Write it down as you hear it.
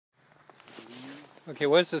Okay,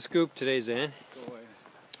 what's the scoop today, Zan? Go away.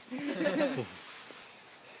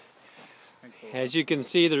 As you can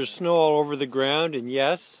see, there's snow all over the ground, and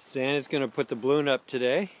yes, Zan is going to put the balloon up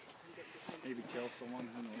today. Maybe kill someone,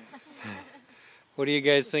 who knows. What do you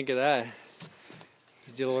guys think of that?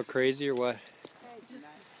 Is he a little crazy or what?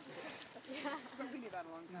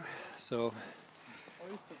 So,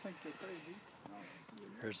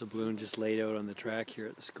 there's the balloon just laid out on the track here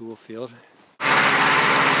at the school field.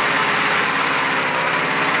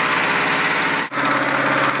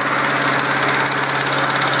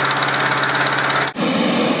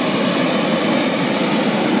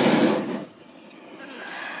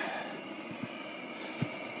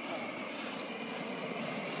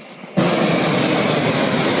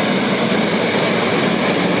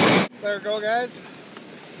 There we go, guys.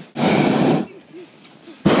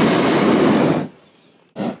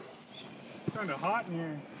 Kind of hot in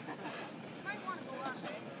here. Might want to go up, eh?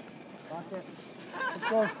 Fuck it. Let's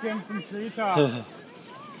go skin some treetops.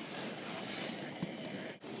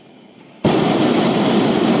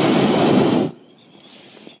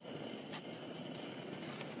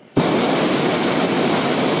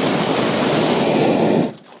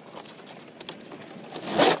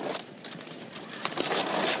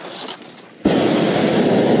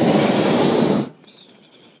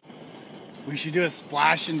 We should do a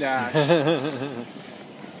splash and dash.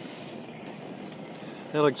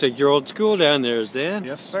 That looks like your old school down there, Zan.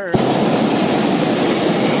 Yes, sir.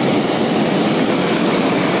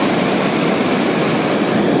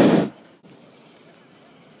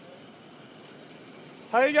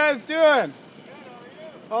 How you guys doing? Good,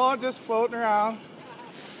 how are you? Oh, just floating around.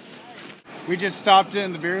 We just stopped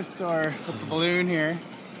in the beer store with the balloon here.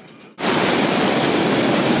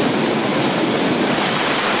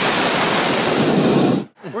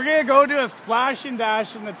 We're gonna go do a splash and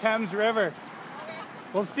dash in the Thames River.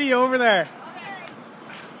 We'll see you over there.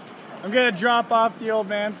 I'm gonna drop off the old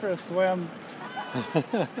man for a swim. Watch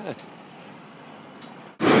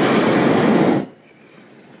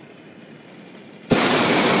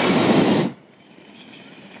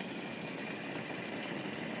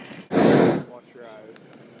your eyes.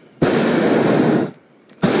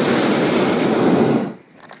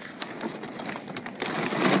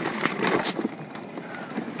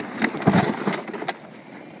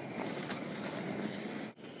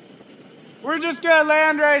 We're just gonna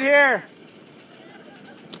land right here.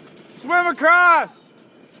 Swim across.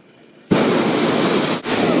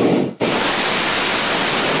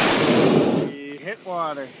 We hit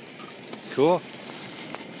water. Cool.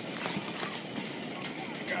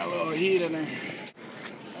 Got a little heat in there.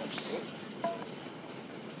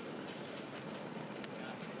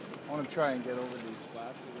 I want to try and get over these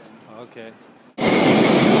flats again. Okay.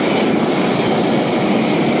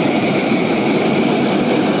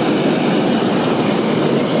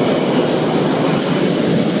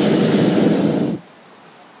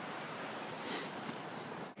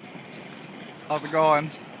 How's it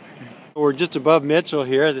going? We're just above Mitchell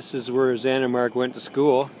here. This is where Zan and Mark went to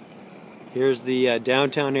school. Here's the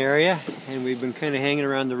downtown area, and we've been kind of hanging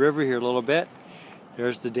around the river here a little bit.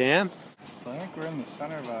 There's the dam. So I think we're in the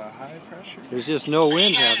center of a high pressure. There's just no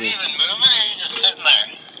wind happening. Even moving, or are you just sitting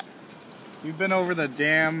there? We've been over the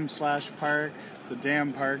dam slash park, the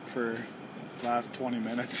dam park for the last 20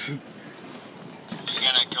 minutes. You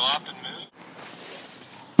gonna go up and move?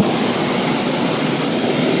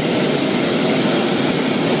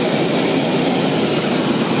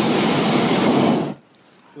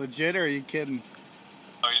 Legit, or are you kidding?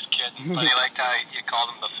 Oh, you're just kidding. Funny like how you called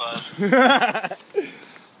him the fuzz.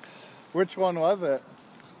 Which one was it?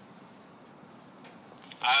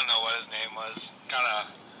 I don't know what his name was. Kind of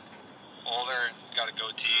older, got a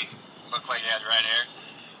goatee. Looked like he had red hair.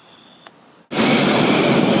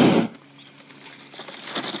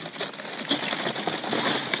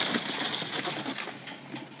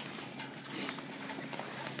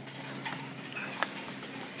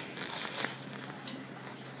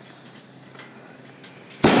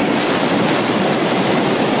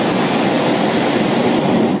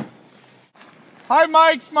 Hi,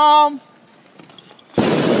 Mike's mom.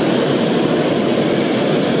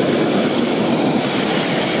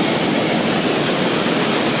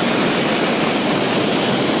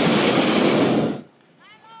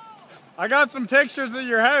 I got some pictures of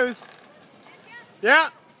your house. Yeah.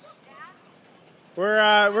 We're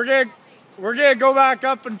gonna go back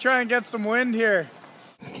up and try and get some wind here.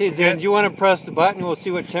 Okay, Zan, do you want to press the button? We'll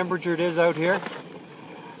see what temperature it is out here.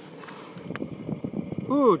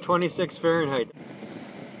 Ooh, 26 Fahrenheit.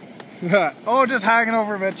 Oh, just hanging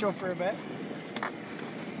over Mitchell for a bit.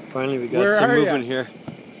 Finally, we got some movement here.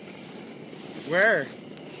 Where?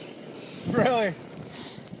 Really?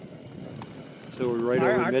 So we're right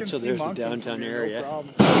over I can Mitchell. see There's the Moncton from downtown here, area. No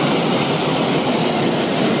problem.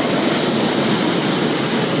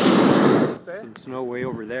 Some snow way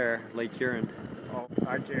over there, Lake Huron. Oh,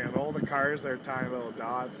 I can't. All the cars are tiny little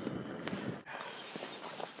dots.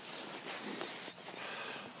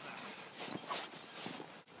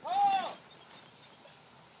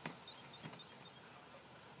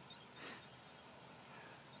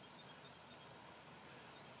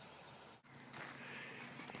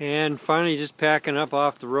 And finally just packing up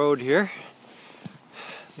off the road here.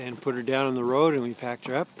 Zan put her down on the road and we packed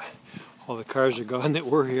her up. All the cars are gone that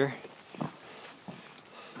were here.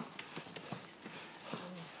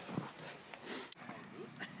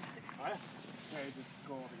 Okay, just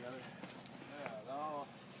go all together. Yeah, no.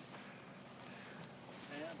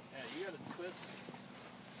 Man, yeah, you got a twist,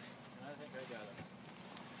 and I think I got it.